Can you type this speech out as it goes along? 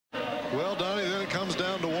Well, Donnie, then it comes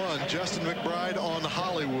down to one. Justin McBride on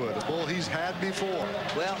Hollywood, a bull he's had before.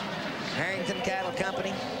 Well, Herrington Cattle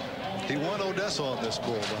Company. He won Odessa on this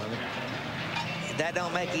bull, Donnie. That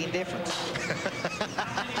don't make any difference.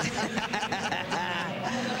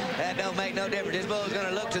 That don't make no difference. This bull's going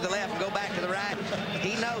to look to the left and go back to the right.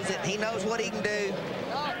 He knows it. He knows what he can do.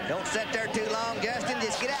 Don't sit there too long, Justin.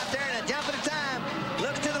 Just get out there and a jump at a time.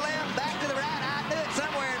 Looks to the left, back to the right. I knew it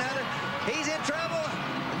somewhere or another. He's in trouble.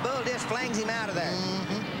 The bull just flings him out of there.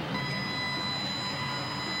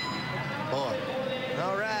 Boy.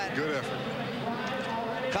 All right. Good effort.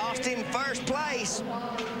 Cost him first place.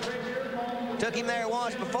 Took him there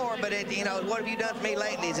once before, but you know, what have you done for me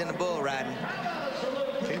lately is in the bull riding.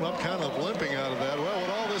 Came up kind of limping out of that. Well, what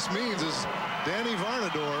all this means is Danny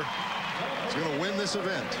Varnador is going to win this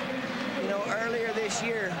event. You know, earlier this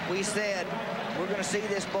year, we said, we're going to see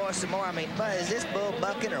this boy some more. I mean, but is this bull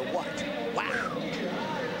bucking or what? Wow.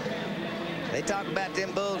 They talk about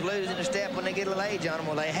them bulls losing a step when they get a little age on them.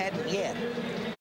 Well, they hadn't yet.